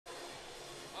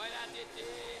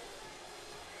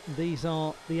These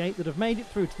are the 8 that have made it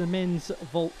through to the men's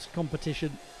vault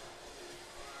competition.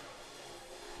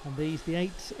 And these the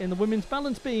 8 in the women's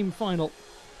balance beam final.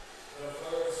 The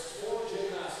first 4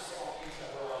 gymnasts on each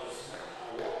of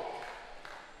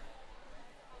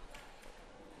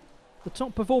The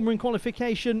top performer in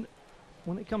qualification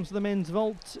when it comes to the men's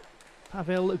vault,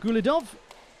 Pavel Gulidov.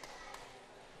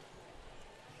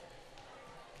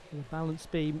 The balance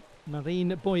beam,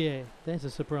 Marine Boyer. There's a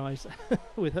surprise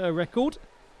with her record.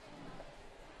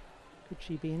 Could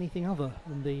she be anything other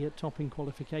than the top in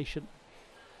qualification?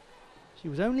 She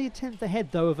was only a 10th ahead,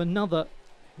 though, of another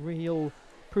real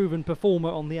proven performer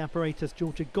on the apparatus,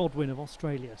 Georgia Godwin of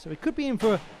Australia. So it could be in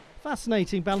for a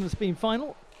fascinating balance beam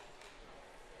final.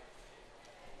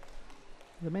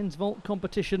 The men's vault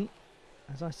competition,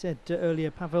 as I said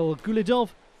earlier, Pavel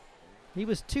Gulidov, he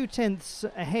was 2 tenths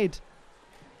ahead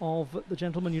of the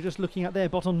gentleman you're just looking at there,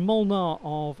 Boton Molnar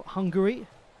of Hungary,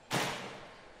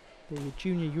 the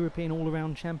junior European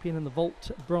all-around champion and the vault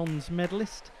bronze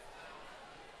medalist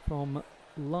from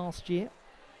last year.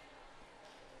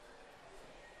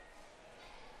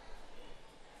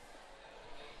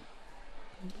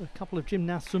 A couple of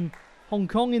gymnasts from Hong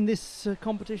Kong in this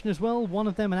competition as well. One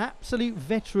of them an absolute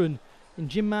veteran in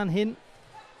Jim Man Hin,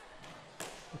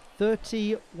 a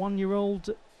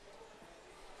 31-year-old.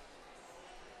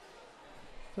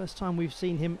 First time we've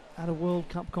seen him at a World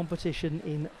Cup competition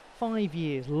in 5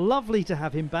 years. Lovely to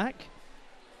have him back.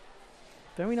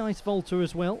 Very nice vaulter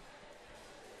as well.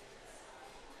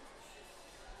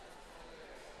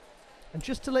 And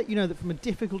just to let you know that from a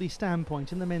difficulty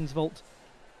standpoint in the men's vault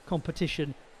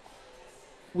competition,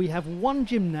 we have one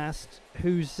gymnast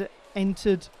who's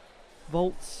entered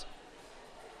vaults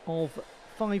of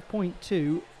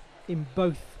 5.2 in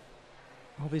both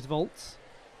of his vaults.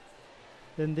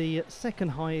 Then the second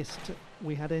highest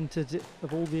we had entered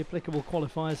of all the applicable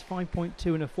qualifiers,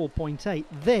 5.2 and a 4.8.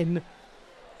 Then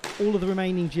all of the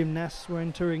remaining gymnasts were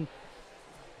entering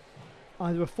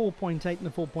either a 4.8 and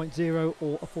a 4.0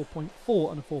 or a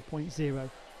 4.4 and a 4.0.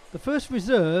 The first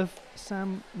reserve,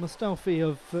 Sam Mustafi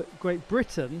of Great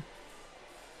Britain,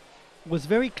 was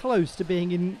very close to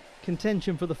being in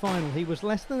contention for the final. He was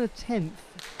less than a 10th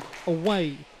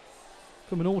away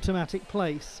from an automatic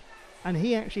place, and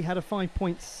he actually had a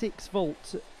 5.6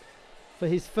 vault for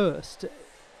his first.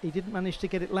 He didn't manage to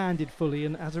get it landed fully,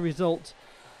 and as a result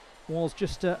was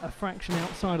just a fraction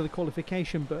outside of the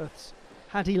qualification berths.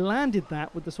 Had he landed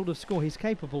that with the sort of score he's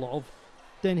capable of,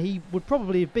 then he would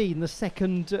probably have been the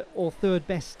second or third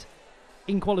best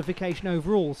in qualification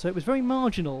overall. So it was very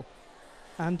marginal,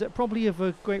 and probably of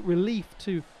a great relief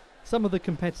to some of the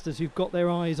competitors who've got their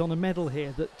eyes on a medal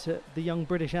here that the young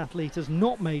British athlete has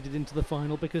not made it into the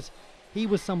final, because he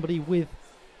was somebody with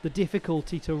the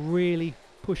difficulty to really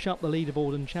push up the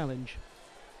leaderboard and challenge.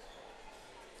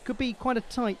 Could be quite a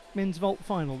tight men's vault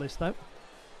final, this, though.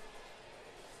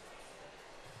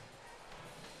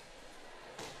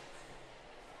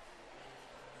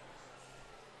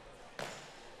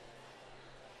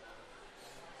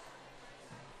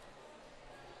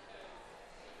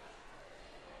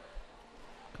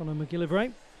 Conor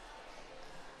McGillivray,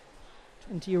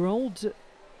 20-year-old,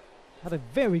 had a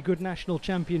very good national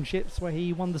championships where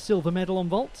he won the silver medal on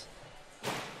vault.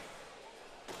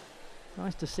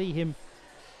 Nice to see him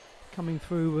coming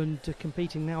through and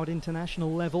competing now at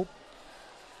international level.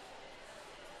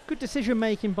 Good decision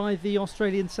making by the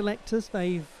Australian selectors.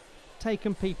 They've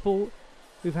taken people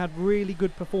who've had really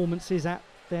good performances at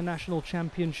their national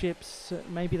championships.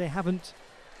 Maybe they haven't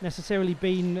necessarily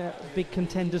been big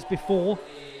contenders before,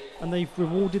 and they've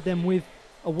rewarded them with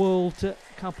a World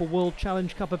Cup or World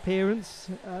Challenge Cup appearance,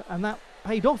 and that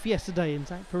paid off yesterday in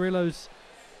Zach Perillo's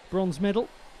bronze medal.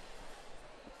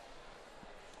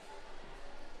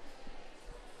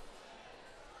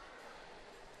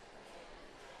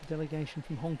 The delegation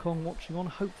from Hong Kong watching on,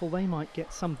 hopeful they might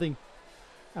get something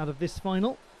out of this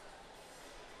final.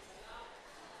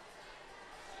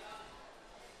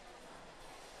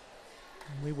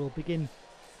 And we will begin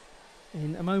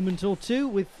in a moment or two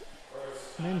with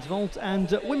men's vault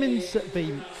and women's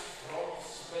beam.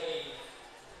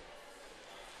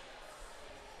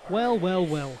 Well, well,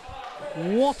 well.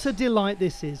 What a delight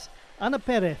this is. Ana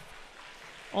Perez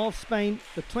of Spain,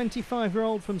 the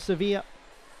 25-year-old from Sevilla,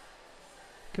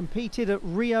 competed at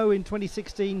Rio in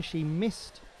 2016. She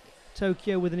missed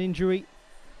Tokyo with an injury,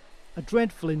 a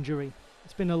dreadful injury.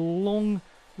 It's been a long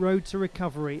road to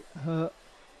recovery. Her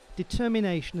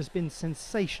determination has been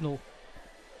sensational.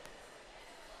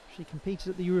 She competed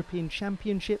at the European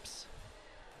Championships,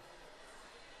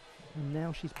 and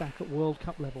now she's back at World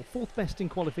Cup level. Fourth best in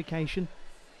qualification.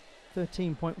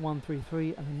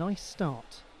 13.133 and a nice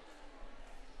start.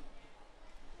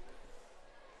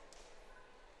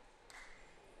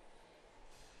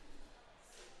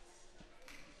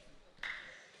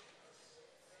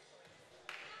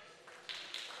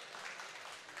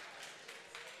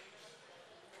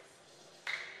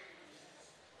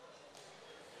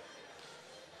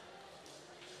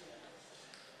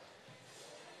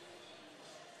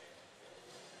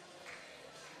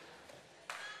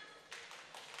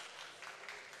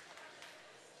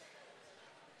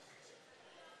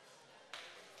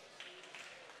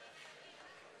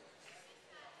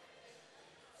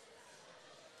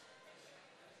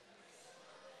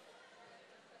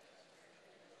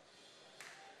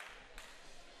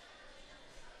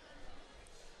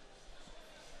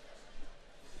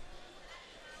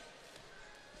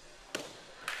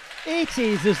 It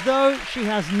is as though she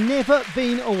has never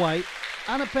been away.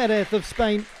 Ana Perez of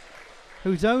Spain,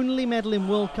 whose only medal in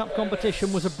World Cup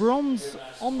competition was a bronze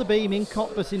on the beam in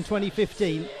Cottbus in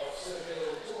 2015.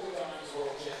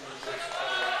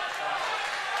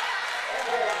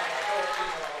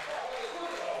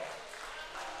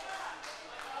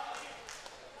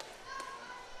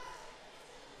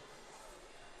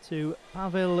 To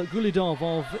Pavel Gulidov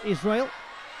of Israel.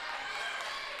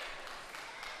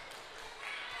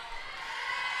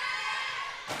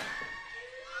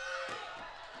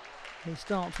 He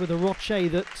starts with a rocher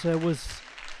that was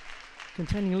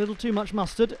containing a little too much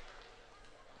mustard.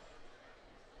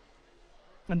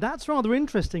 And that's rather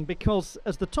interesting because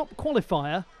as the top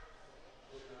qualifier,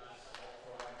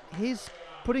 his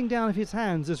putting down of his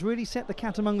hands has really set the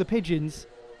cat among the pigeons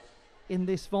in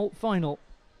this vault final.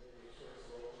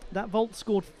 That vault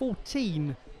scored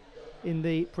 14 in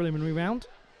the preliminary round.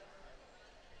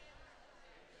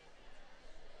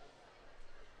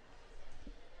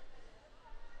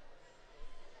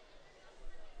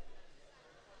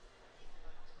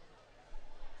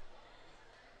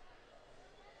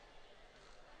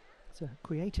 It's a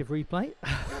creative replay.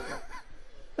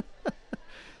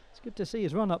 It's good to see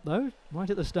his run up though, right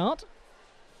at the start.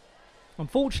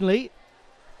 Unfortunately,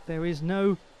 there is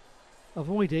no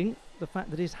avoiding the fact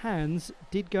that his hands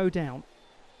did go down.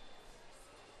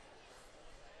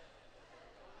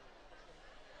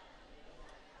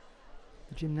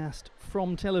 The gymnast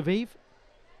from Tel Aviv.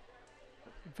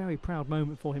 A very proud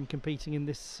moment for him competing in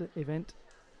this event.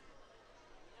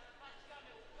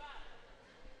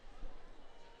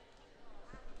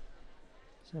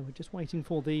 So we're just waiting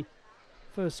for the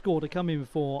first score to come in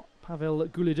for Pavel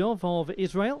Gulidov of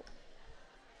Israel.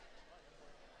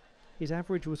 His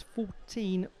average was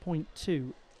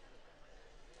 14.2.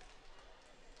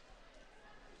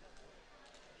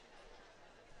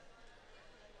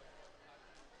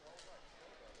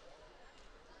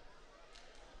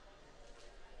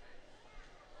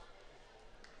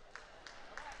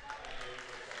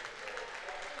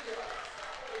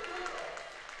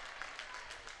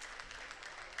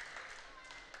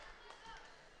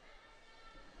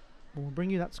 We'll bring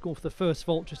you that score for the first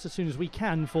vault just as soon as we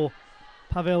can for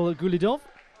Pavel Gulidov.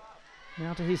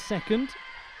 Now to his second.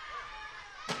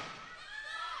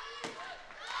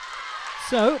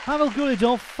 So Pavel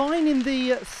Gulidov fine in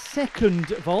the second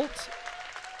vault.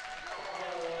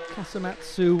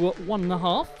 Kasamatsu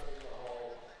 1.5.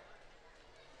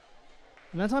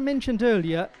 And as I mentioned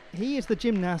earlier, he is the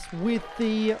gymnast with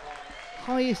the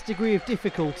highest degree of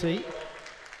difficulty.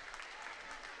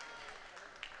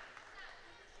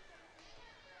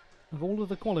 Of all of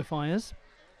the qualifiers.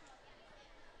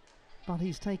 But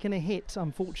he's taken a hit,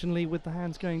 unfortunately, with the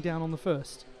hands going down on the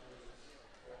first.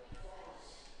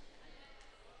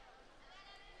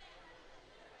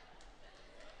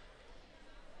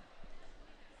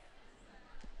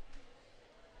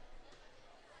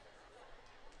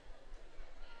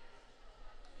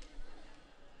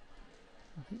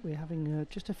 I think we're having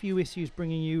just a few issues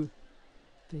bringing you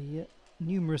the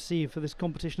numeracy for this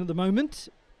competition at the moment.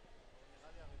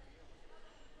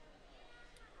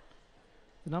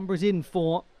 The number is in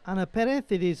for Ana Perez.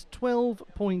 It is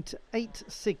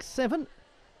 12.867.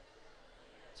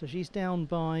 So she's down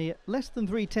by less than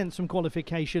 3/10 from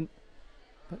qualification.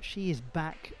 But she is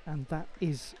back, and that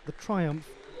is the triumph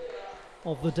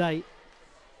of the day.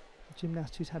 A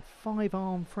gymnast who's had 5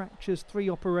 arm fractures, 3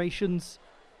 operations.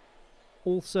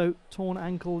 Also torn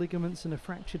ankle ligaments and a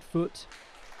fractured foot.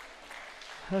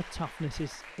 Her toughness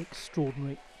is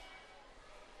extraordinary.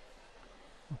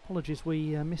 Apologies,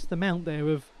 we missed the mount there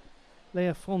of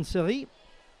Léa Francerie.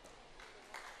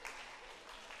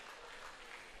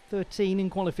 13 in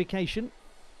qualification.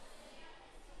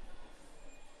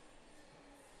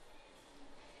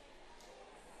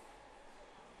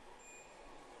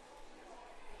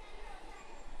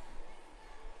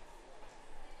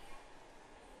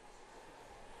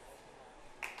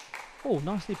 Oh,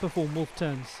 nicely performed, Wolf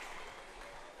turns.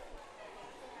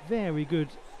 Very good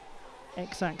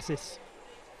X-axis.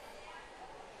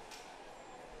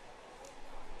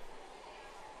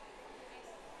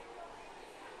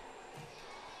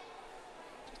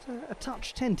 Just a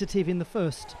touch tentative in the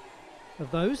first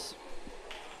of those.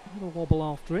 A little wobble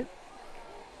after it.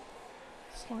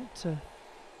 Slight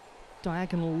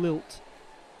diagonal lilt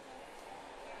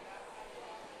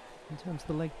in terms of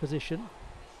the leg position.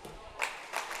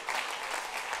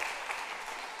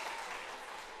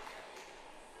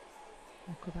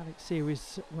 Acrobatic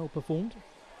series well performed.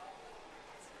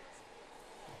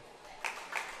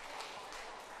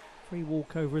 Free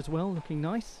walkover as well, looking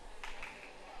nice.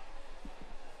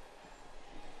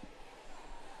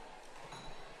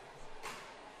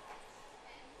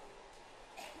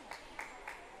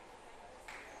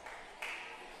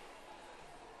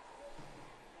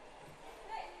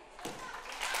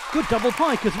 Good double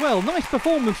pike as well. Nice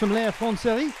performance from Léa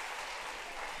Francerie.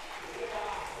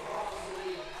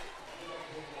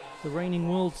 The reigning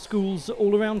World Schools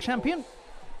all-around champion.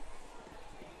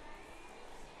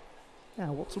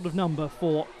 Now, what sort of number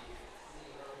for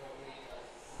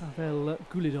Pavel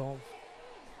Gulidov?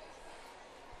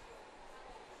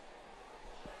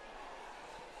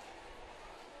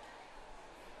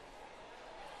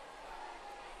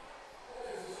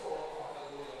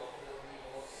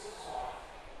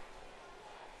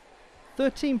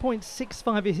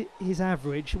 .65 is his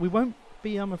average. We won't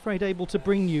be, I'm afraid, able to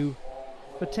bring you,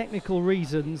 for technical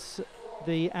reasons,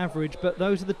 the average, but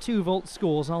those are the 2 vault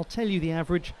scores. I'll tell you the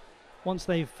average once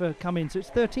they've come in. So it's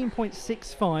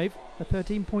 13.65, a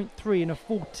 13.3 and a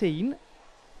 14.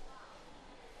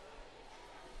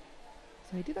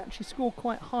 So he did actually score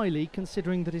quite highly,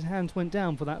 considering that his hands went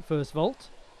down for that first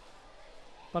vault.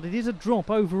 But it is a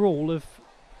drop overall of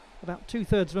about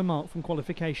 2/3 of a mark from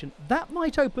qualification. That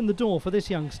might open the door for this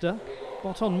youngster,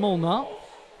 Boton Molnar.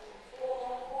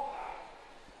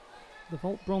 The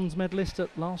vault bronze medalist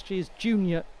at last year's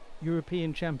Junior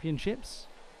European Championships.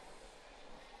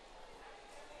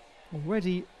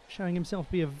 Already showing himself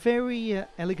to be a very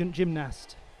elegant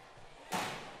gymnast.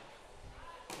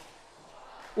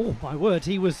 Oh my word,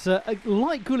 he was,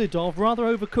 like Gulidov, rather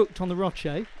overcooked on the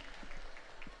roche.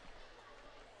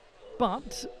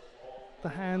 But the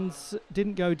hands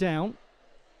didn't go down.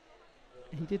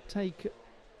 He did take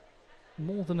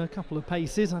more than a couple of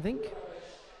paces, I think.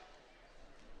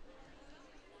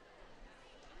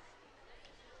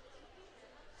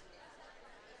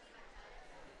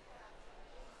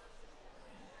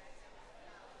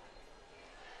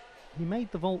 He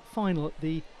made the vault final at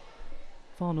the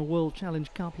Varna World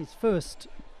Challenge Cup, his first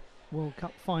World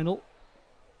Cup final.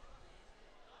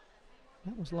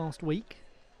 That was last week.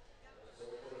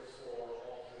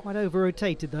 Quite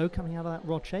over-rotated though, coming out of that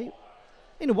roche.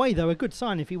 In a way though, a good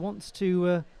sign if he wants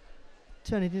to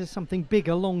turn it into something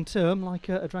bigger long-term, like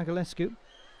a Dragulescu.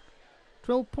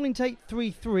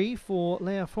 12.833 for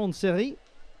Léa Francerie.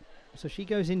 So she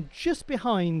goes in just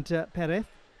behind Perez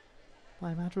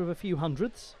by a matter of a few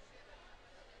hundredths.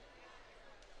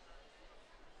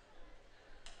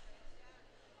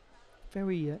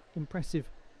 Very impressive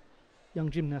young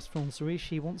gymnast, Francerie.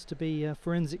 She wants to be a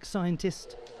forensic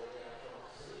scientist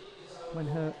when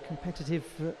her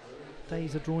competitive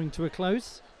days are drawing to a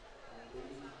close.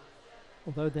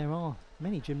 Although there are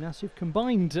many gymnasts who've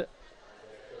combined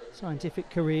scientific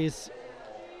careers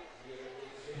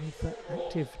with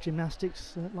active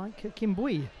gymnastics like Kim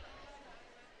Bui.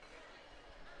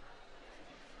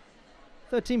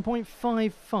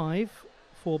 13.55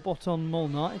 for Boton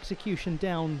Molnar. Execution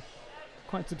down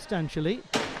quite substantially.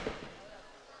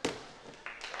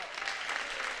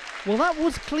 Well, that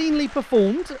was cleanly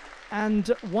performed, and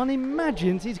one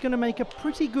imagines he's going to make a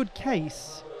pretty good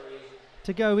case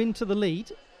to go into the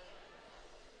lead.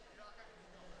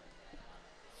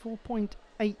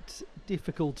 4.8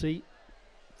 difficulty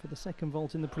for the second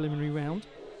vault in the preliminary round.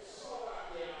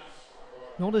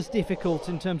 Not as difficult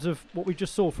in terms of what we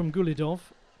just saw from Gulidov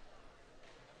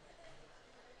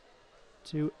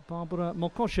to Barbara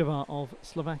Mokosheva of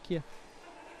Slovakia,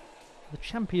 the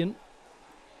champion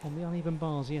on the uneven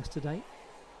bars yesterday.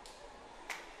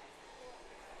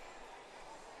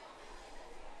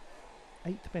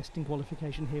 Eighth best in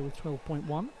qualification here with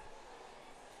 12.1.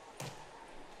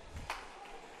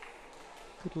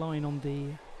 Good line on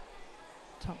the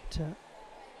tucked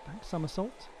back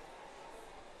somersault.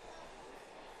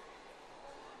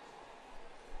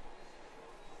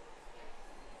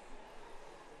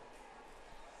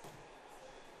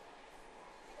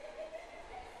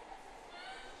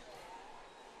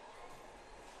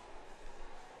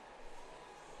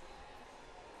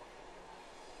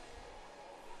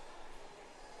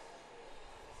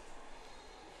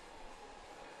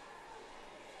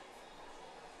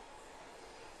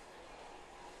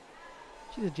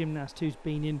 She's a gymnast who's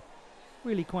been in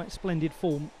really quite splendid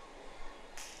form.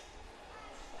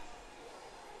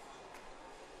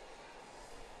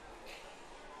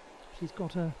 She's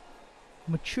got a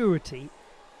maturity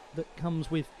that comes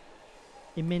with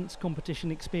immense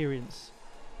competition experience.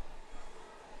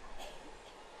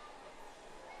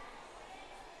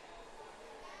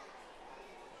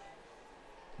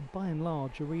 And by and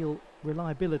large, a real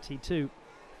reliability too.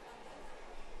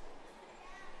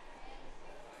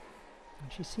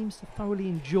 And she seems to thoroughly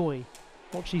enjoy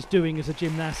what she's doing as a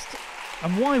gymnast.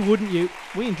 And why wouldn't you?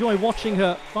 We enjoy watching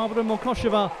her. Barbara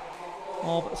Mokosheva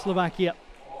of Slovakia.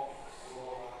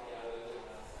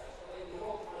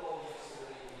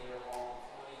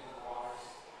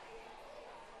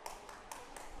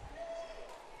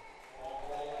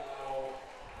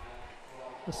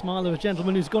 The smile of a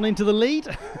gentleman who's gone into the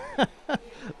lead.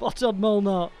 Botod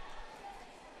Molnar.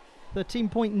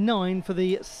 13.9 for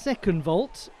the second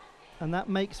vault. And that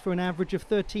makes for an average of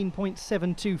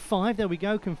 13.725. There we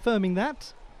go, confirming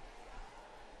that.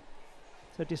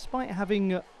 So despite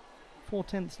having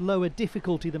 4/10 lower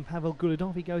difficulty than Pavel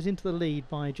Gulidov, he goes into the lead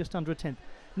by just under a tenth.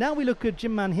 Now we look at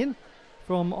Jim Man-hin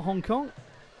from Hong Kong.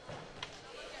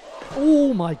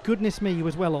 Oh my goodness me, he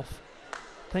was well off.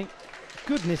 Thank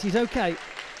goodness he's okay.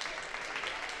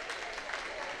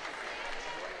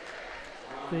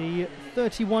 The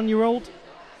 31-year-old,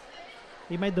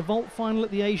 he made the vault final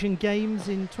at the Asian Games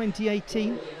in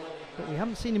 2018, but we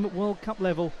haven't seen him at World Cup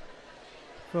level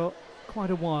for quite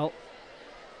a while.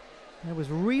 There was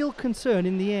real concern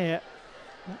in the air.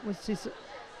 That was his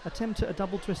attempt at a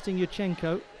double twisting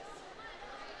Yurchenko,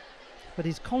 but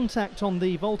his contact on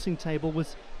the vaulting table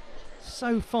was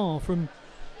so far from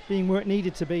being where it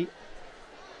needed to be.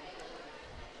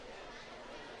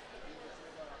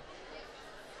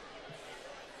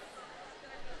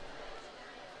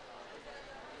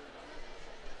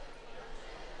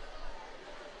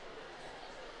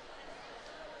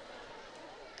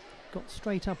 Got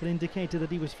straight up and indicated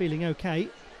that he was feeling okay,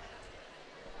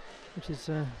 which is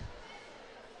a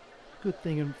good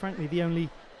thing, and frankly the only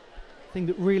thing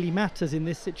that really matters in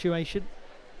this situation.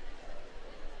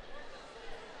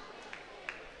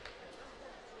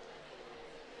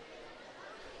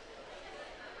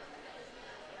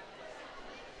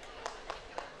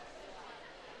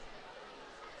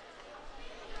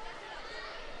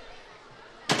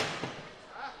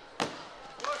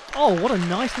 Oh, what a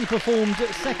nicely performed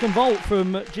second vault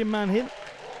from Jim Man-hin.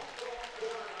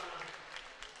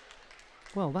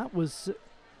 Well, that was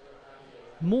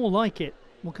more like it.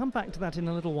 We'll come back to that in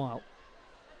a little while.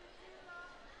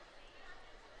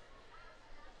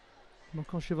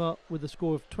 Mokosheva with a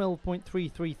score of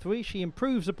 12.333. She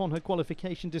improves upon her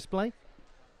qualification display.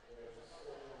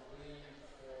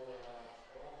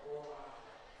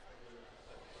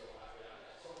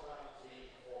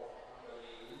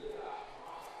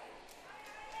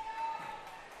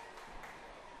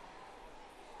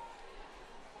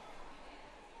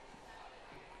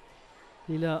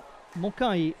 Lila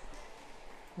Mokai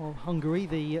of Hungary,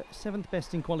 the 7th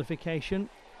best in qualification.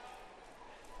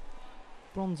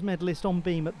 Bronze medalist on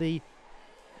beam at the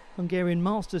Hungarian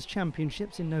Masters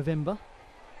Championships in November.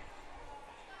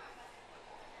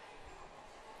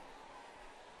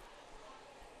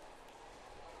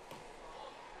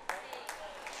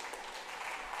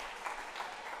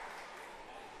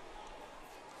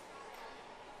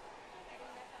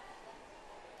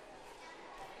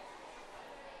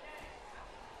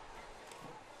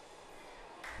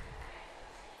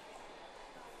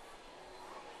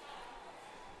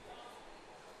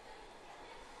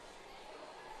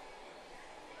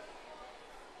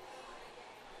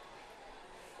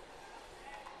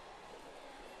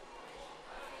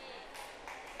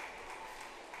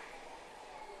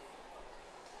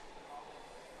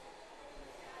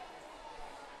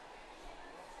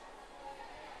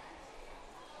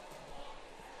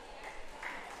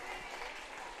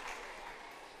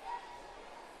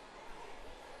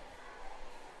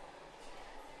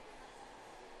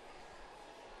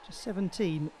 Just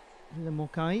 17, Lila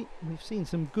Mokai. We've seen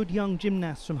some good young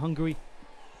gymnasts from Hungary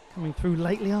coming through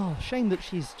lately. Ah, shame that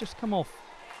she's just come off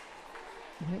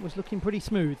when it was looking pretty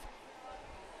smooth.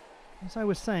 As I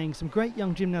was saying, some great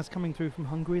young gymnasts coming through from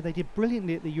Hungary. They did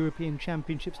brilliantly at the European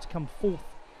Championships to come fourth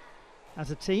as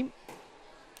a team.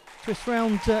 Twist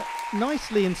round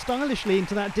nicely and stylishly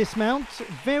into that dismount.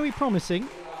 Very promising.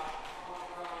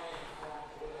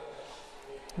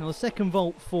 Now the second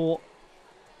vault for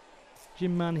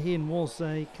Jim Man-hin was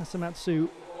a Kasamatsu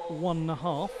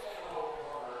 1.5.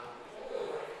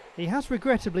 He has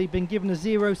regrettably been given a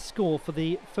 0 score for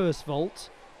the first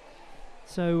vault.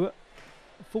 So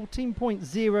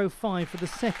 14.05 for the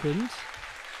second.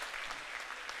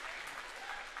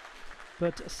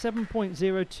 but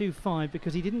 7.025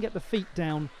 because he didn't get the feet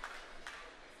down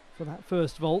for that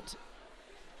first vault.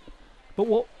 But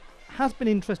what has been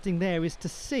interesting there is to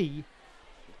see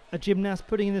a gymnast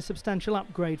putting in a substantial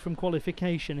upgrade from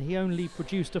qualification. He only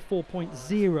produced a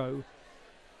 4.0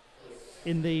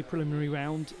 in the preliminary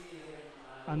round,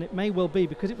 and it may well be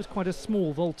because it was quite a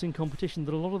small vaulting competition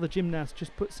that a lot of the gymnasts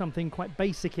just put something quite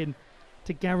basic in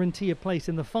to guarantee a place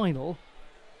in the final.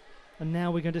 And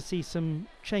now we're going to see some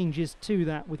changes to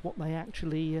that with what they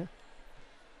actually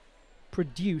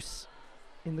produce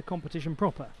in the competition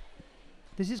proper.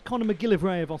 This is Conor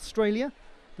McGillivray of Australia,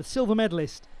 the silver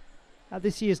medalist at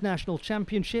this year's National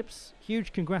Championships.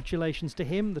 Huge congratulations to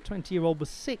him. The 20-year-old was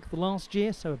 6th last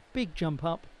year, so a big jump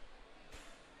up.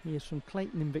 He is from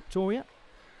Clayton in Victoria,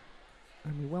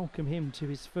 and we welcome him to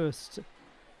his first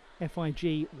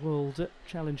FIG World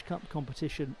Challenge Cup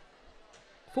competition.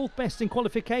 4th best in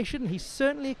qualification. He's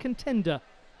certainly a contender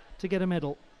to get a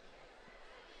medal.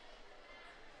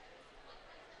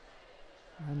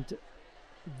 And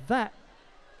that,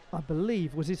 I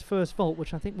believe, was his first vault,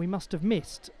 which I think we must have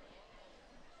missed.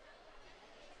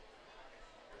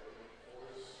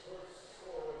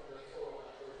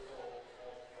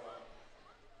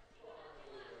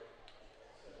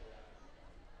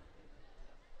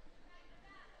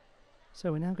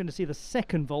 So we're now going to see the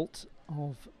second vault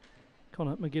of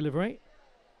Conor McGillivray.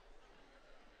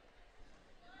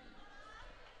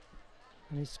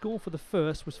 And his score for the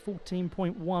first was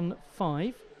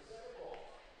 14.15.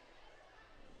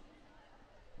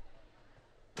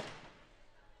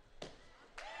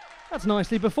 That's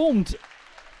nicely performed.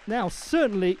 Now,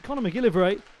 certainly, Conor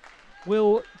McGillivray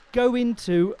will go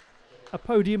into a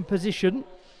podium position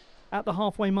at the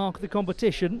halfway mark of the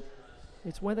competition.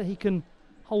 It's whether he can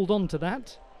hold on to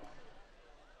that.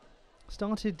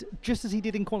 Started just as he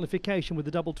did in qualification with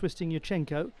the double twisting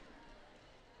Yurchenko.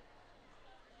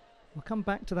 We'll come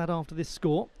back to that after this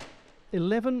score.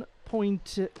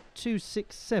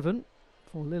 11.267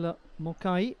 for Lila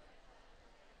Mokai.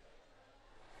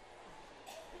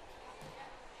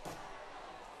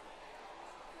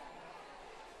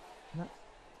 That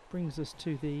brings us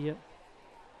to the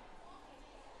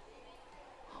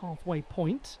halfway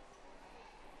point.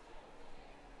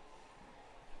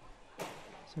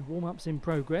 So warm-ups in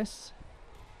progress.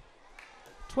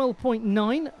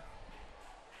 12.9.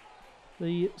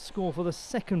 The score for the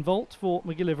second vault for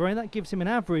McGillivray. That gives him an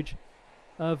average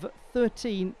of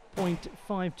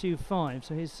 13.525.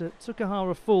 So his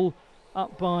Tsukahara full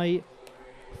up by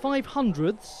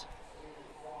 0.05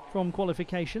 from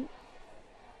qualification.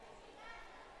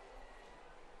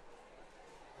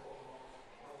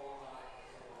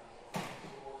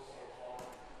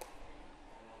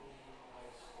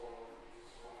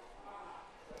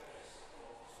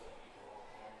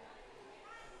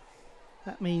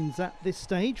 That means at this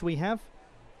stage we have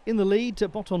in the lead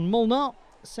Boton Molnar,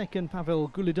 second Pavel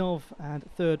Gulidov, and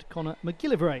third Conor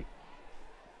McGillivray.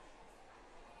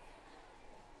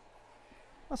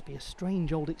 Must be a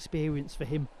strange old experience for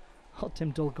him.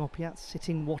 Artem Dolgopiat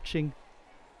sitting watching.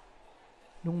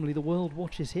 Normally the world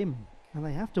watches him, and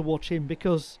they have to watch him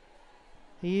because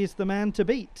he is the man to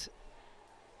beat.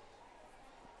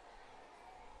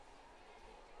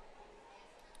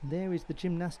 There is the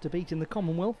gymnast to beat in the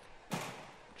Commonwealth,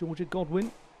 Georgia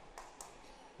Godwin,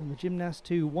 and the gymnast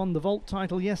who won the vault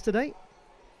title yesterday.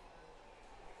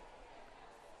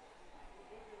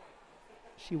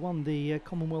 She won the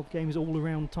Commonwealth Games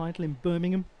all-around title in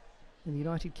Birmingham in the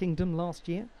United Kingdom last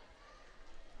year,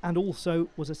 and also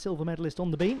was a silver medalist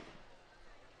on the beam.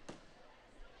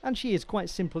 And she is quite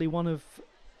simply one of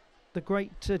the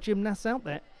great gymnasts out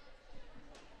there.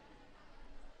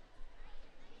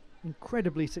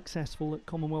 Incredibly successful at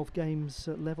Commonwealth Games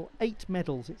level. 8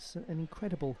 medals. It's an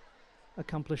incredible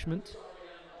accomplishment.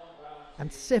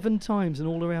 And 7 times an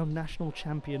all-around national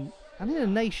champion. And in a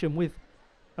nation with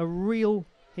a real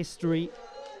history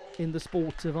in the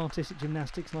sport of artistic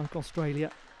gymnastics like Australia.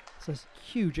 It's a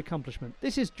huge accomplishment.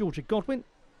 This is Georgia Godwin.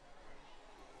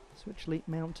 Switchleap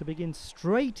mount to begin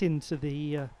straight into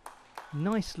the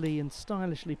nicely and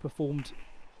stylishly performed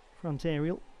front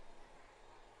aerial.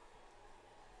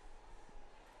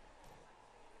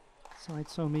 Side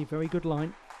Somi, very good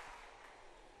line.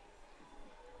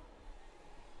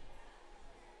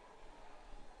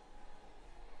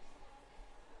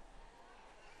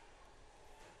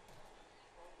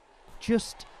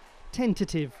 Just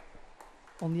tentative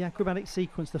on the acrobatic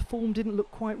sequence. The form didn't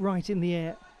look quite right in the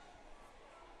air.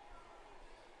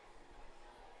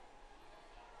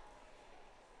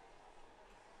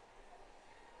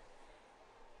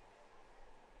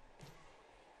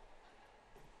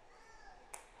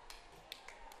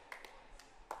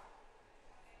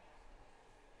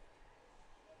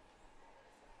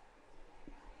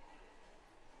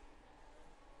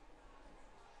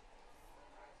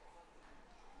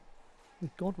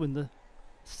 With Godwin the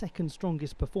second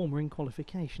strongest performer in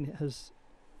qualification, it has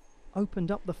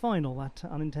opened up the final, that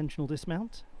unintentional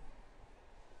dismount.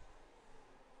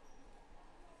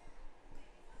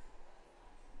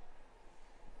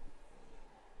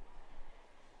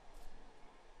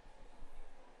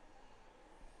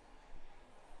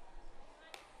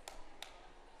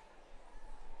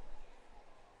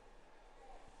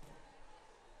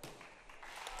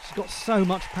 She's got so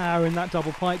much power in that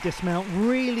double pike dismount.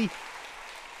 Really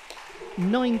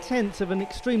 9/10 of an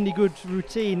extremely good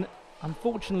routine.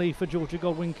 Unfortunately for Georgia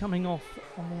Godwin, coming off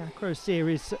on the acro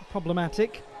series,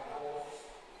 problematic.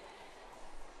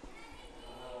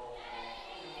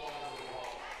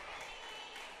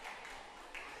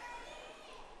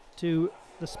 To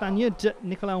the Spaniard,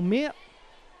 Nicolau Mir.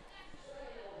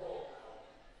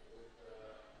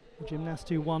 The gymnast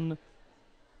who won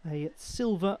a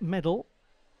silver medal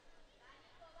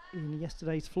in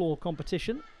yesterday's floor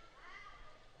competition.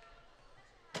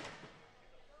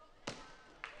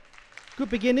 Good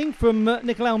beginning from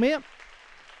Nicolau Mir.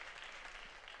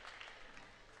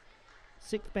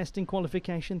 Sixth best in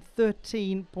qualification,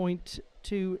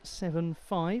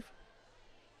 13.275.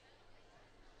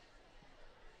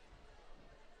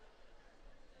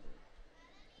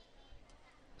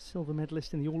 Silver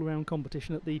medalist in the all-around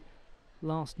competition at the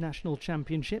last national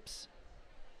championships.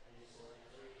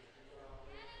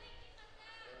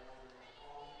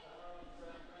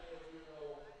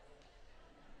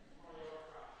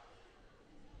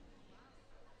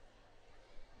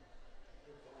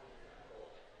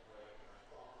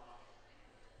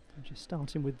 Just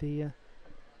starting with the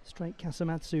straight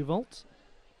Kasamatsu vault.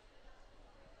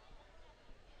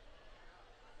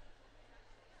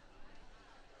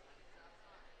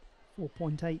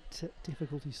 .8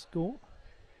 difficulty score,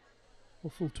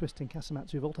 or full twisting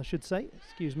Kasamatsu vault, I should say.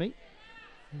 Excuse me.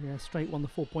 The straight one, the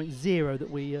 4.0 that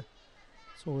we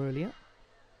saw earlier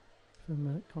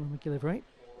from Conor McGillivray.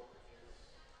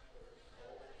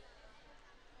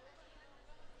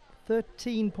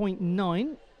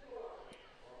 13.9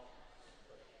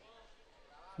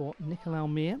 for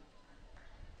Nicolau Mir.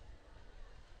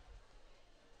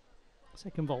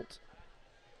 Second vault.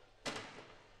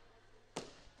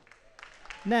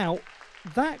 Now,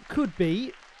 that could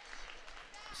be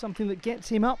something that gets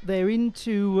him up there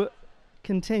into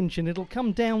contention. It'll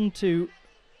come down to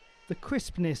the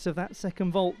crispness of that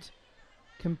second vault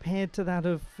compared to that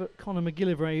of Conor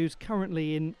McGillivray, who's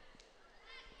currently in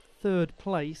third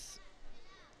place,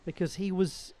 because he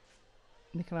was,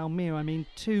 Nicolau Mir,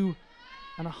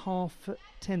 2.5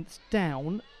 tenths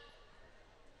down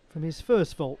from his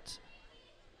first vault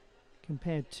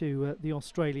compared to the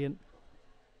Australian.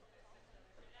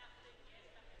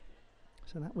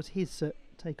 So that was his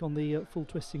take on the full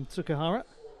twisting Tsukahara.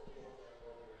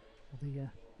 The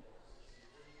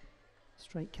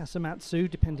straight Kasamatsu,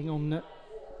 depending on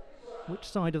which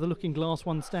side of the looking glass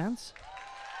one stands.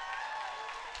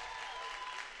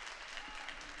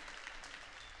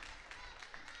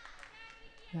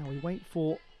 Now we wait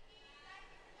for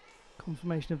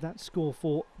confirmation of that score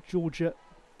for Georgia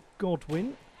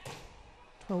Godwin.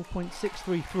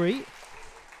 12.633.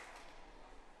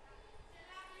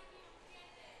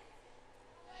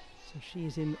 So she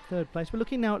is in third place. We're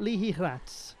looking now at Lihi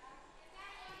Hrats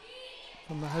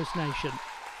from the host nation.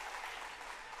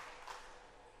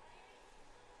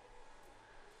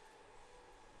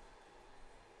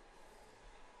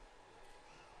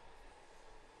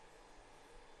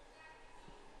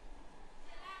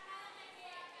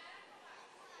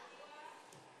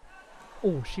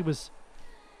 Oh, she was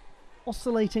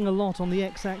oscillating a lot on the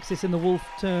x-axis in the wolf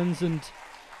turns, and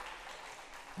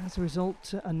as a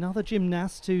result, another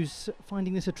gymnast who's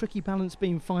finding this a tricky balance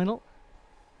beam final.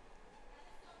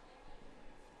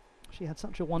 She had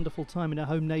such a wonderful time in her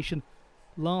home nation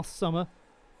last summer,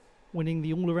 winning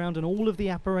the all-around and all of the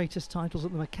apparatus titles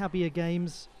at the Maccabea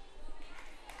Games.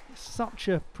 Such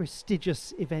a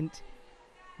prestigious event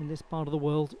in this part of the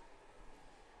world.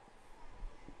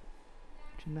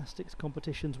 Gymnastics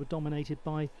competitions were dominated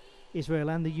by Israel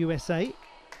and the USA.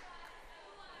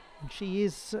 And she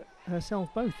is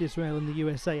herself both Israel and the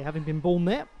USA, having been born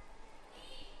there,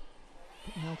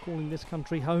 but now calling this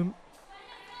country home,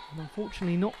 and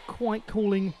unfortunately not quite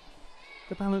calling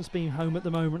the balance beam home at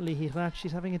the moment. Lihi Hrats,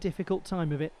 she's having a difficult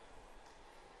time of it.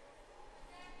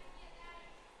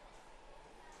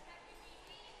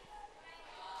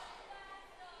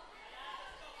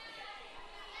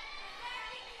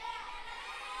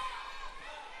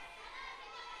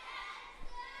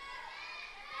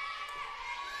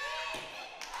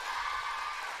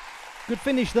 Good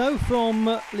finish though from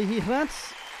Lihi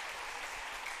Hrats.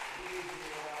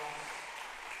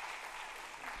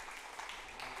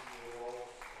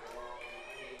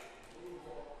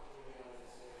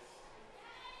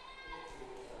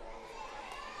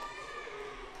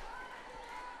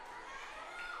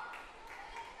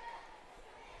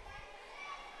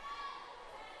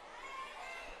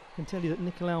 can tell you that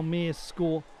Nicolau Meer's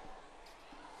score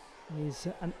is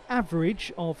an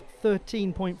average of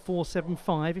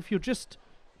 13.475. If you're just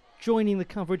joining the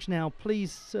coverage now,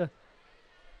 please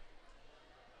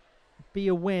be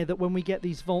aware that when we get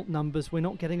these vault numbers, we're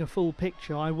not getting a full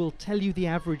picture. I will tell you the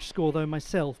average score though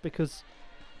myself, because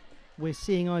we're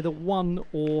seeing either one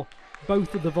or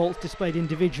both of the vaults displayed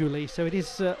individually, so it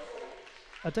is a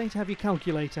day to have your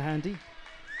calculator handy.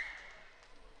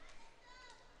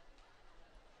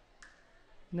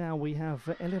 Now we have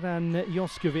Eliran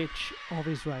Yoskovic of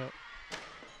Israel.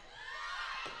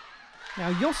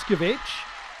 Now Yoskovic,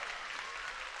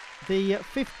 the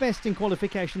fifth best in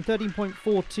qualification,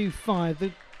 13.425.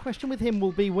 The question with him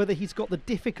will be whether he's got the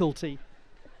difficulty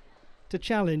to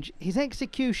challenge. His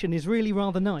execution is really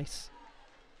rather nice.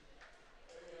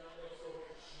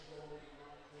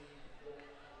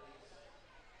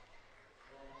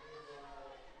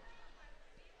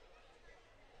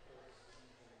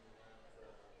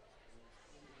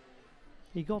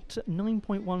 He got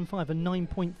 9.15 and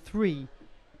 9.3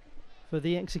 for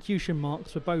the execution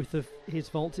marks for both of his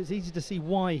vaults. It's easy to see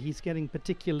why he's getting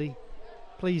particularly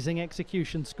pleasing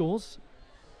execution scores.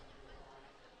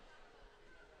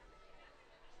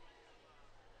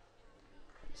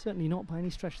 Certainly not by any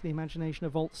stretch of the imagination a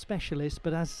vault specialist,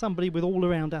 but as somebody with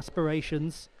all-around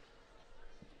aspirations,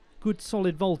 good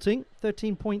solid vaulting.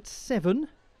 13.7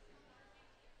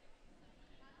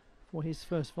 for his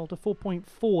first vault, a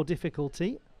 4.4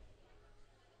 difficulty.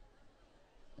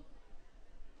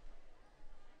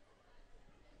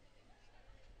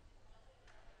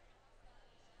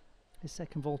 His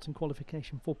second vault in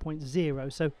qualification,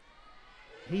 4.0, so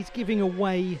he's giving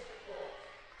away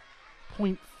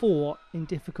 0.4 in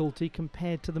difficulty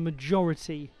compared to the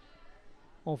majority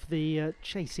of the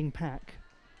chasing pack.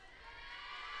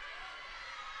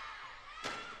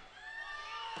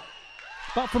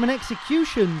 But from an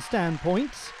execution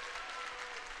standpoint,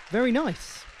 very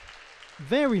nice.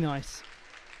 Very nice.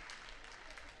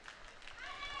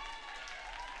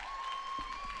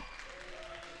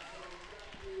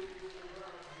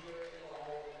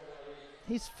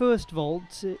 His first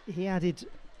vault, he added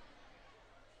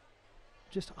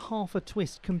just half a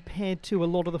twist compared to a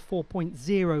lot of the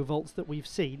 4.0 vaults that we've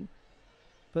seen,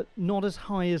 but not as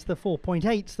high as the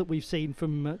 4.8s that we've seen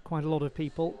from quite a lot of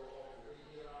people.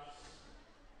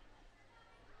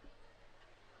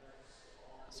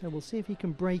 So we'll see if he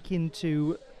can break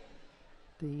into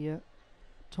the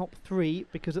top three,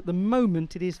 because at the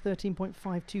moment it is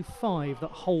 13.525 that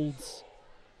holds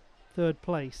third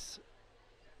place.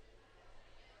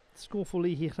 Score for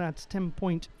Lee here at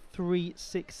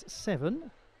 10.367.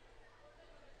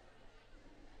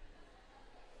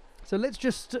 So let's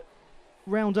just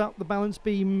round up the balance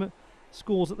beam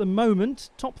scores at the moment.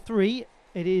 Top three,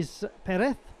 it is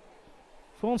Perez,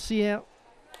 Francière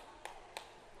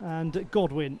and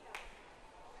Godwin.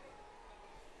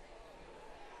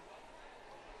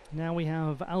 Now we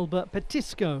have Albert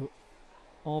Petisco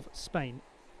of Spain.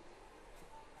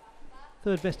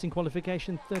 Third best in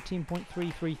qualification,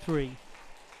 13.333.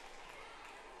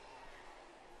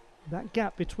 That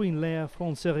gap between Léa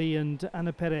Francerie and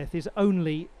Anna Perez is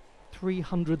only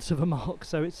 0.03 of a mark,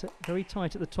 so it's very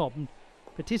tight at the top. And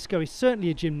Petisco is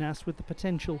certainly a gymnast with the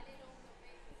potential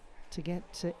to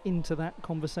get into that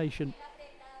conversation.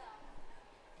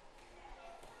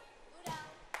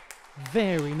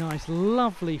 Very nice,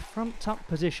 lovely front tuck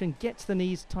position, gets the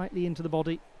knees tightly into the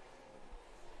body.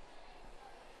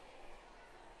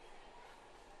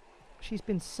 She's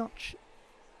been such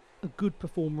a good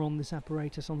performer on this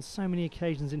apparatus on so many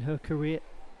occasions in her career.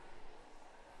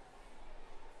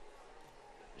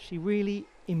 She really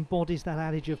embodies that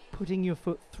adage of putting your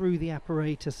foot through the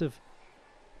apparatus, of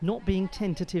not being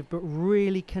tentative but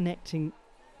really connecting.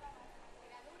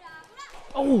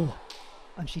 Oh!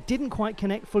 And she didn't quite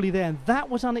connect fully there, and that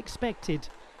was unexpected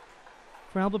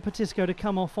for Albert Petisco to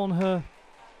come off on her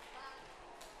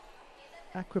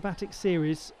acrobatic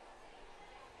series.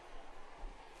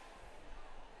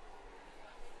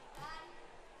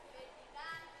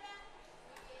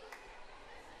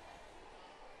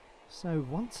 So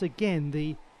once again,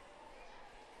 the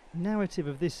narrative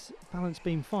of this balance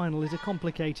beam final is a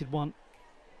complicated one.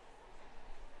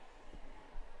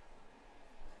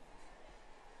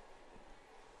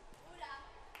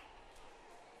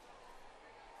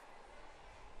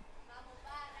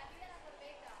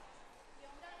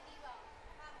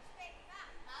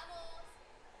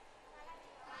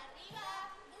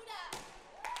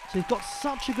 So he's got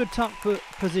such a good tuck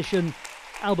position,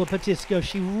 Albert Petisco.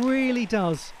 She really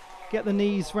does get the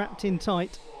knees wrapped in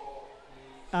tight.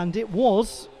 And it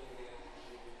was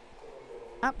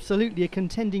absolutely a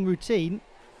contending routine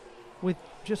with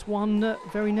just one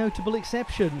very notable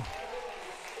exception.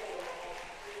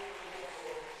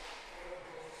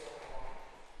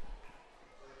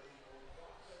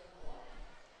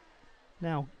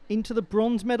 Now, into the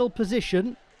bronze medal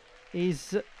position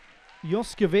is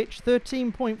Joskovic,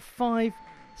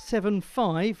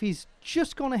 13.575. He's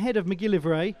just gone ahead of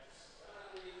McGillivray.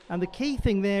 And the key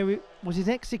thing there was his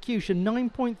execution,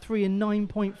 9.3 and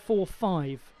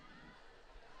 9.45.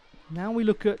 Now we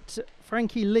look at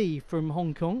Frankie Lee from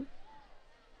Hong Kong.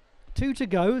 2 to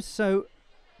go, so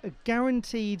a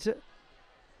guaranteed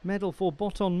medal for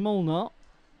Boton Molnar.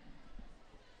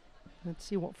 Let's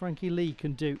see what Frankie Lee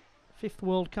can do. 5th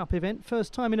World Cup event,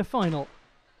 first time in a final.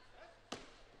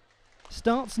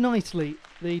 Starts nicely,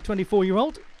 the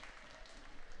 24-year-old.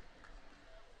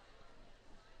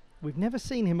 We've never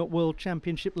seen him at World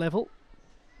Championship level.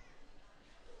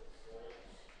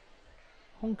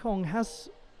 Hong Kong has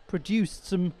produced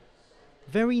some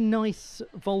very nice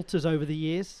vaulters over the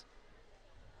years.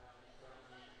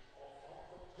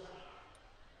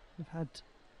 We've had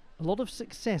a lot of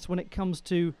success when it comes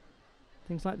to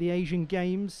things like the Asian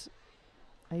Games,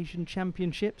 Asian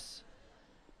Championships.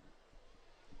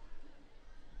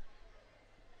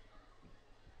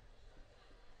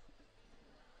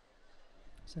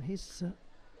 So here's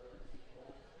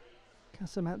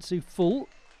Kasamatsu full,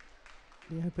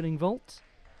 the opening vault.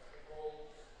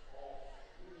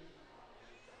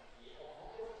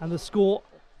 And the score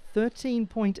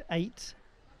 13.8.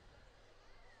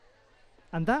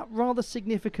 And that rather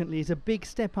significantly is a big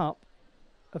step up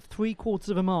of 3/4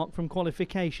 of a mark from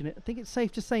qualification. I think it's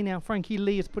safe to say now Frankie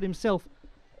Lee has put himself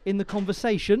in the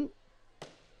conversation.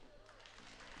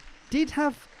 Did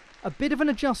have a bit of an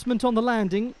adjustment on the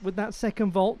landing with that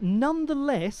second vault.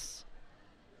 Nonetheless,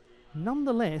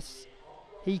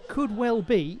 he could well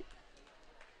be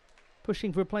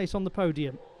pushing for a place on the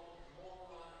podium.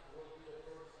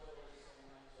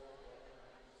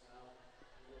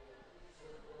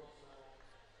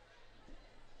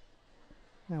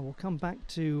 Now we'll come back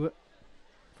to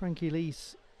Frankie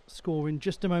Lee's score in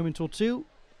just a moment or two.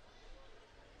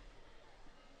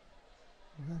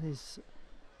 That is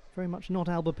very much not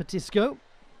Alba Petisco.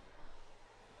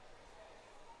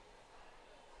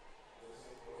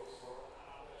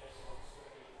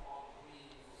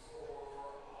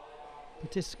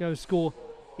 Petisco's score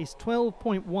is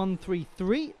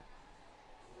 12.133.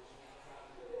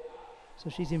 So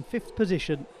she's in 5th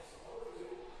position.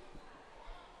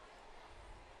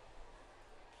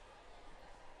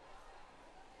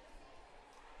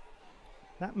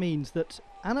 That means that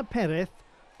Anna Perez,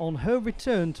 on her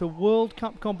return to World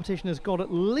Cup competition, has got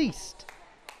at least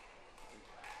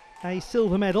a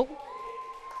silver medal.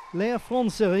 Léa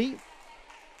Francerie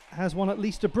has won at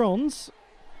least a bronze.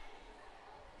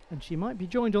 And she might be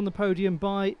joined on the podium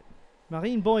by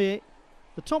Marine Boyer,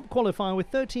 the top qualifier with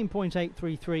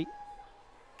 13.833.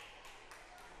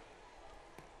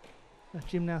 A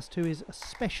gymnast who is a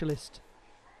specialist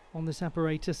on this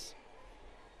apparatus.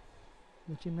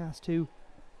 The gymnast who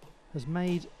has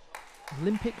made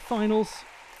Olympic finals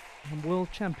and World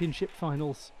Championship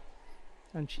finals,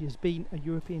 and she has been a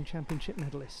European Championship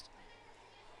medalist.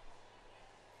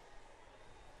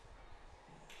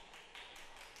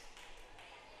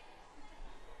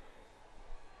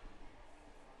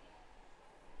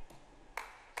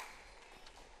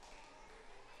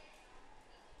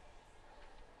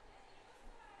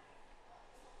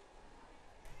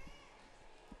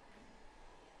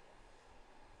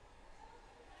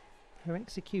 Her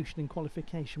execution in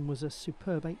qualification was a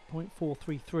superb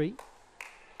 8.433.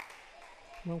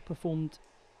 Well performed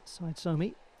side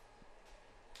Somi.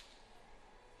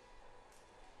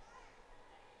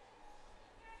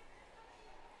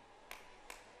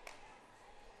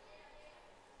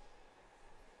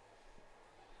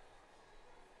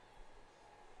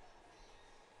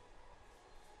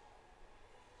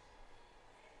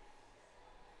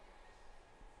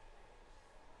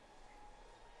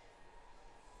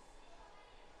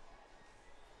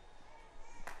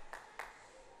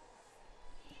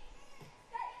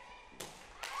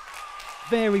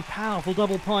 Very powerful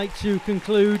double pike to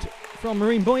conclude from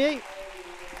Marine Boyer.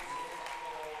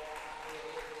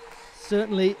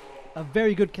 Certainly a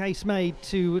very good case made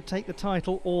to take the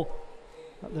title, or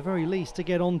at the very least to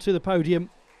get onto the podium.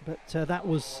 But that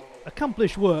was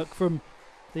accomplished work from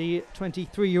the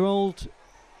 23-year-old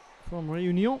from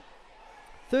Réunion.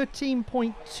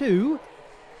 13.2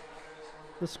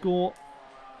 the score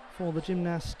for the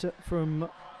gymnast from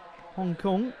Hong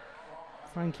Kong,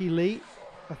 Frankie Lee.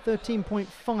 A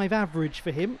 13.5 average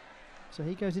for him, so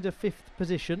he goes into 5th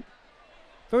position.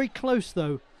 Very close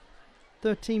though.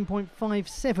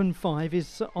 13.575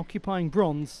 is occupying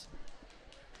bronze.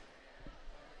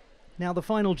 Now the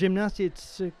final gymnast,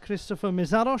 it's Christopher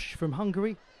Mészáros from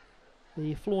Hungary,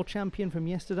 the floor champion from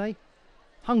yesterday.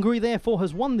 Hungary therefore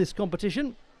has won this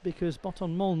competition because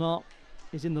Boton Molnar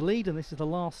is in the lead, and this is the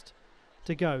last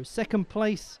to go. Second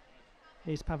place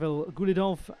is Pavel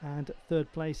Gulidov and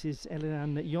third place is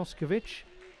Elian Joskovic.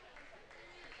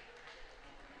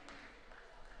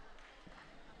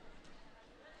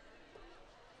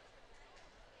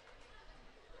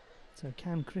 So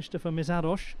can Christopher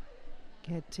Mészáros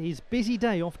get his busy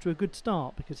day off to a good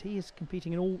start, because he is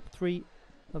competing in all three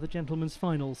of the gentlemen's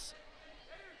finals.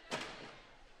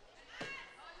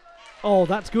 Oh,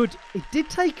 that's good. It did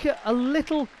take a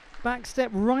little back step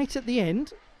right at the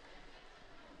end.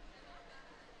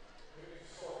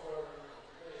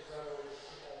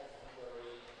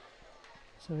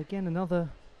 So again, another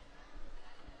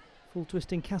full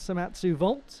twisting Kasamatsu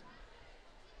vault.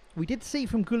 We did see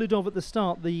from Gulidov at the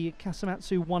start the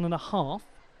Kasamatsu 1.5.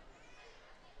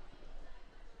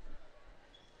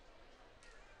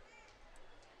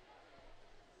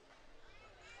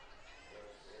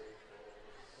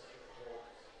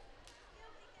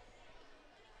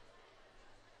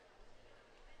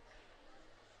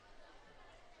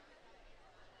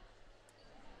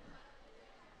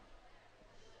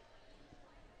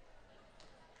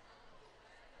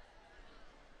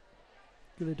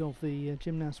 Gulidov, the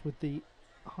gymnast with the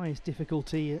highest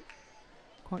difficulty,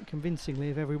 quite convincingly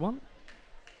of everyone.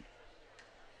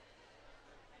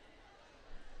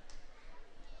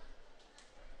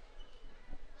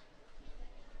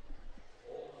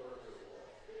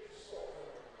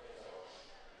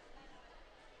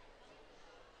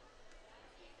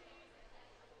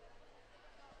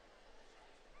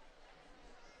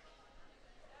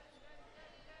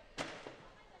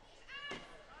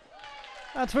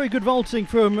 That's very good vaulting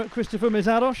from Christopher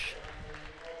Mészáros.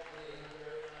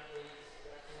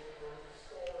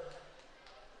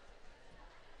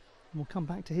 We'll come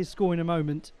back to his score in a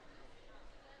moment.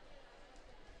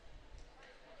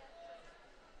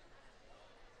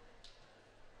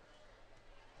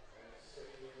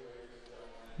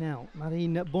 Now,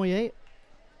 Marine Boyer.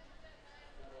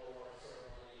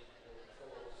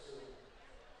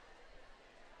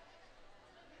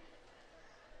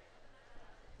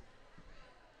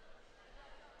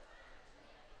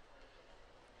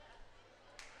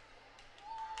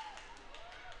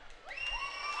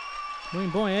 Marine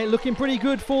Boyer looking pretty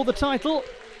good for the title.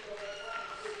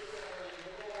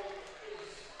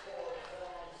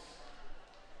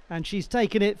 And she's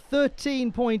taken it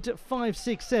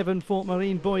 13.567 for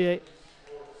Marine Boyer.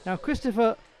 Now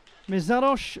Christopher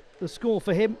Mészáros, the score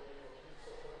for him.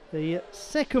 The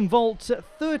second vault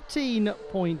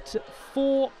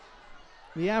 13.4.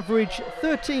 The average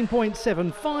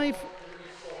 13.75.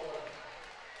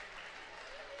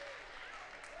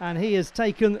 And he has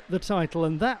taken the title,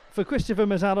 and that for Christopher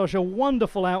Mészáros, a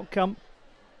wonderful outcome.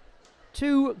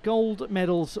 2 gold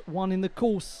medals won in the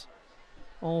course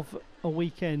of a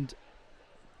weekend.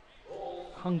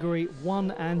 Hungary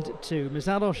 1 and 2.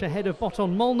 Mészáros ahead of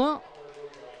Boton Molnar,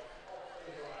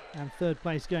 and third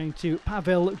place going to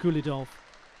Pavel Gulidov.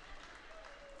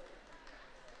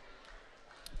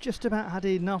 Just about had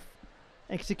enough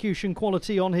execution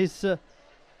quality on his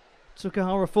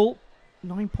Tsukahara full.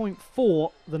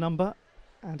 9.4 the number,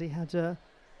 and he had a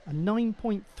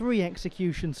 9.3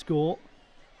 execution score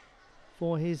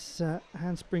for his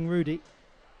handspring Rudy.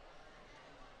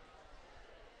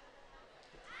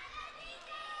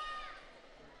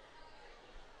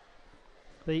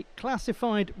 The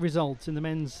classified results in the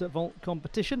men's vault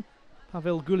competition: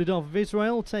 Pavel Gulidov of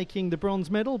Israel taking the bronze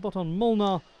medal, Boton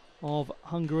Molnar of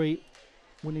Hungary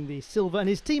winning the silver, and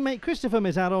his teammate Christopher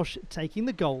Mészáros taking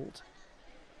the gold.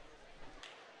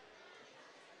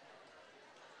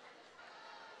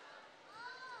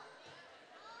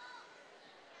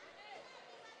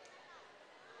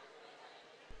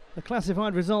 The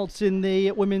classified results in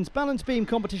the women's balance beam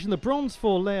competition: the bronze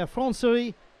for Léa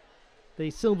Francerie,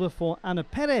 the silver for Anna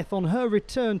Perez on her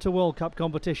return to World Cup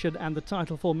competition, and the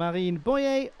title for Marine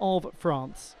Boyer of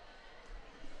France.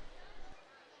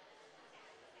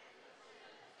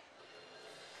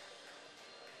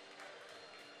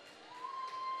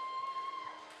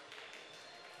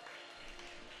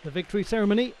 The victory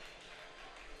ceremony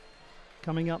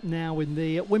coming up now in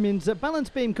the women's balance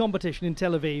beam competition in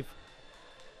Tel Aviv.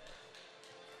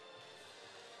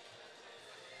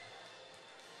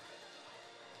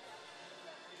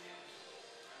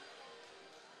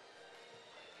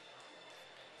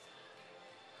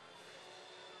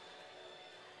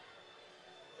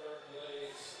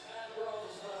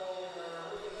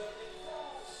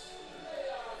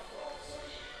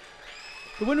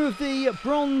 The winner of the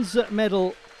bronze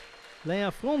medal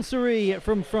Léa Francerie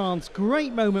from France,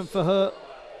 great moment for her.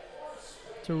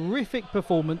 Terrific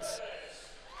performance.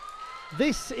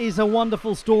 This is a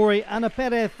wonderful story. Ana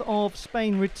Perez of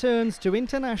Spain returns to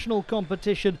international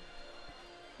competition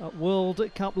at World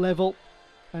Cup level,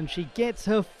 and she gets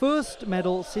her first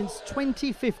medal since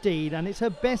 2015, and it's her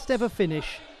best ever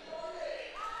finish.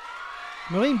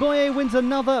 Marine Boyer wins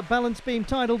another balance beam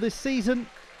title this season,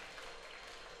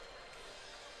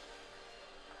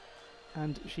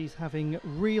 and she's having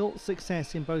real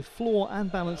success in both floor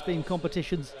and balance beam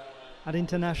competitions at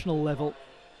international level.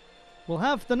 We'll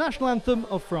have the national anthem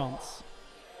of France.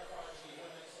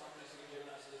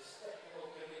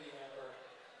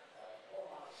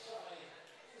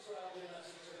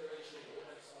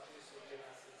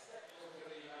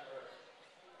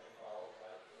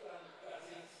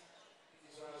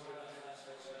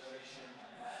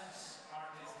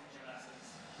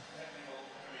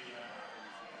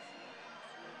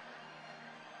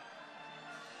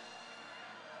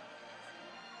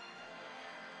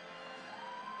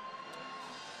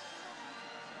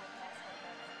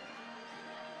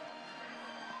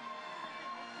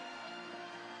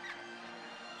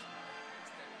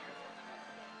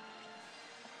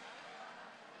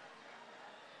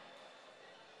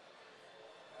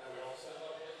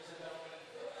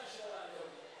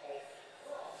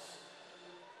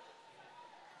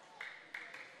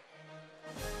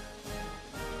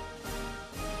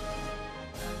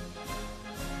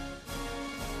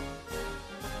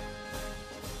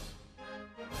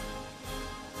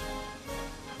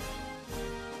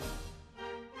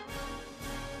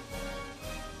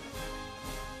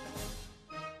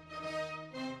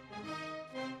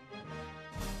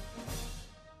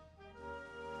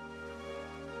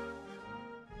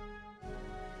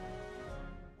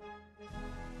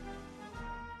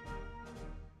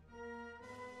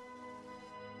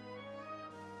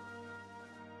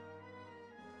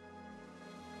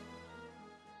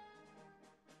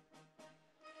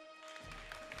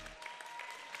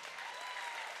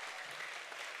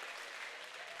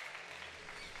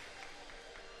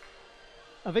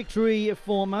 A victory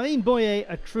for Marine Boyer,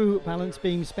 a true balance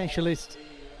beam specialist.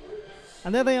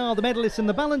 And there they are, the medalists in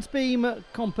the balance beam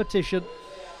competition.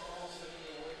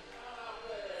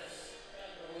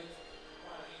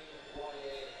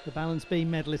 The balance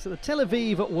beam medalists at the Tel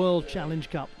Aviv World Challenge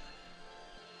Cup.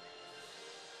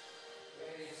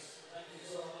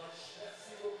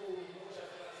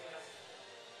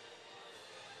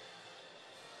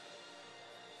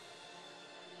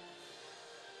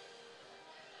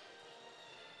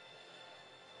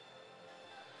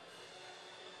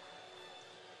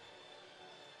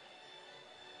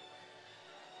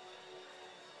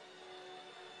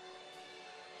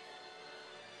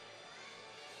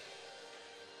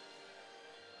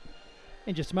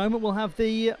 In just a moment, we'll have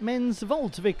the men's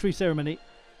vault victory ceremony.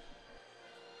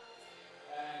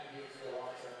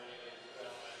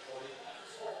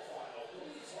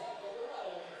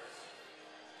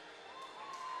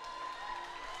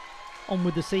 On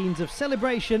with the scenes of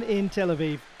celebration in Tel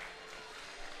Aviv.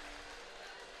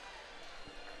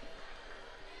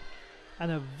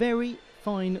 And a very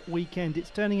fine weekend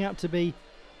it's turning out to be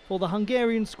for the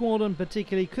Hungarian squad, and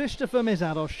particularly Christopher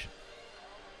Mészáros.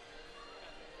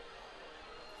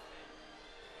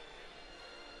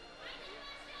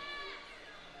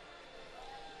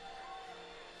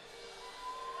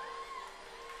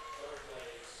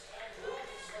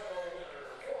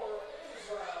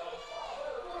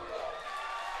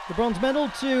 The bronze medal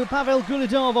to Pavel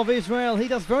Gulidov of Israel. He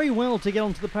does very well to get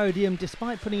onto the podium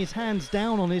despite putting his hands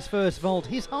down on his first vault.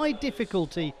 His high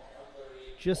difficulty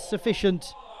just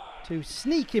sufficient to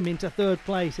sneak him into third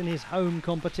place in his home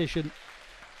competition.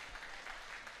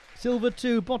 Silver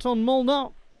to Boton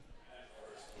Molnar,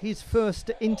 his first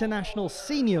international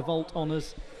senior vault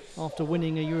honours after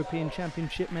winning a European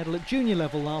Championship medal at junior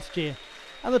level last year.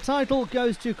 And the title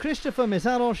goes to Christopher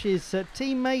Mészáros, his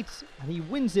teammate, and he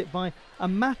wins it by a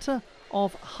matter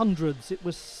of hundreds. It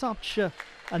was such a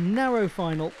narrow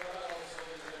final.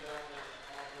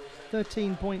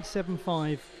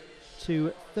 13.75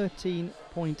 to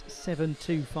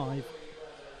 13.725.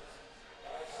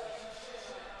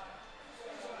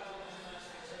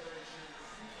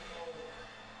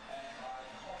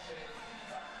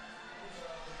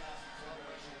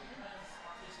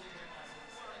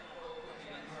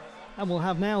 And we'll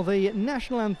have now the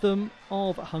national anthem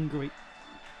of Hungary.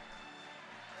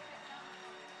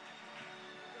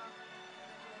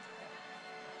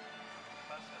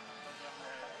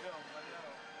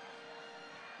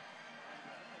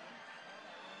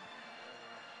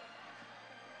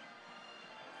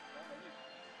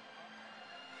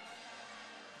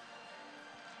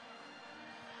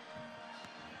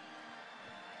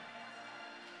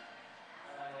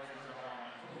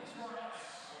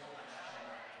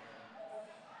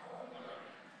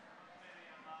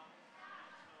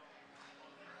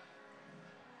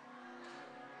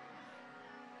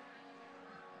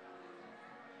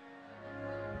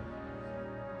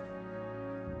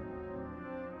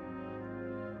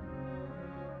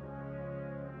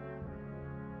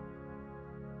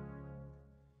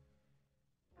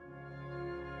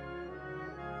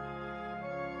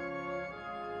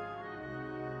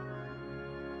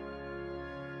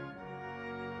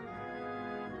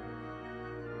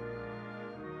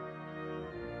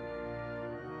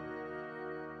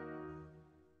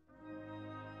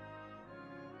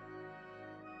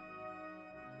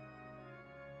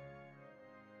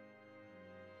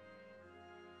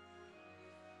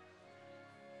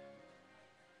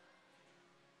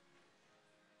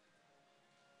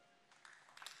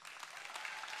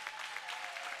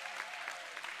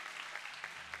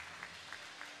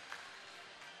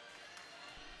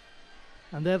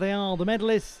 And there they are, the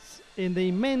medalists in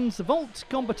the men's vault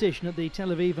competition at the Tel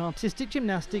Aviv Artistic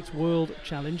Gymnastics World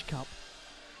Challenge Cup.